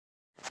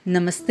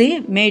नमस्ते,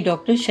 मैं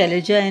doctor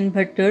Selja N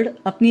Bhattad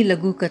अपनी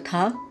लघु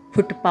कथा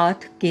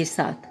फुटपाथ के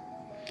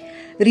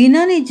साथ।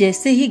 रीना ने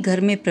जैसे ही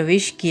घर में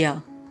प्रवेश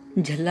किया,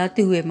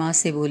 झल्लाते हुए माँ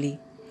से बोली,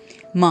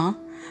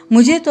 माँ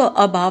मुझे तो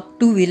अब आप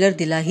 2 व्हीलर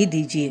दिला ही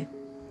दीजिए।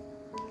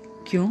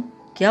 क्यों,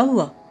 क्या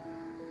हुआ?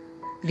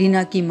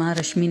 रीना की माँ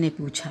रश्मि ने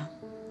पूछा।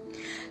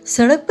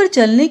 सड़क पर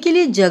चलने के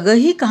लिए जगह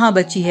ही कहाँ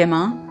बची है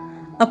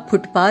माँ, अब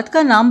फुटपाथ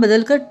का नाम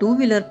बदलकर 2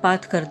 व्हीलर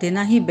पाथ कर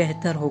देना ही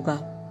बेहतर होगा।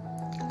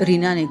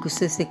 रीना ने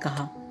गुस्से से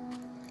कहा।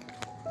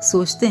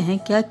 सोचते हैं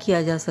क्या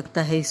किया जा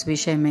सकता है इस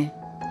विषय में,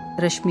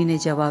 रश्मि ने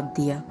जवाब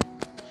दिया।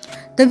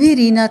 तभी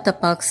रीना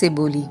तपाक से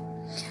बोली,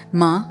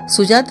 माँ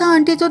सुजाता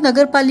आंटी तो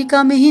नगर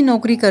पालिका में ही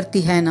नौकरी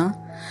करती है ना,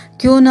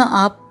 क्यों ना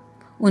आप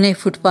उन्हें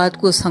फुटपाथ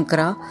को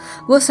संकरा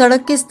व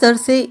सड़क के स्तर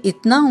से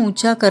इतना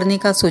ऊंचा करने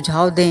का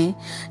सुझाव दें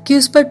कि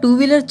उस पर 2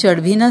 व्हीलर चढ़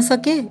भी ना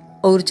सके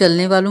और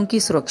चलने वालों की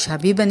सुरक्षा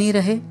भी बनी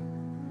रहे।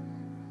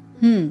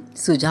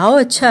 सुझाव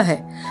अच्छा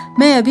है,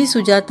 मैं अभी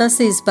सुजाता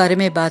से इस बारे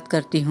में बात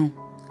करती हूँ,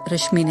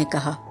 रश्मि ने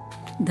कहा।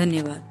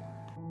 धन्यवाद।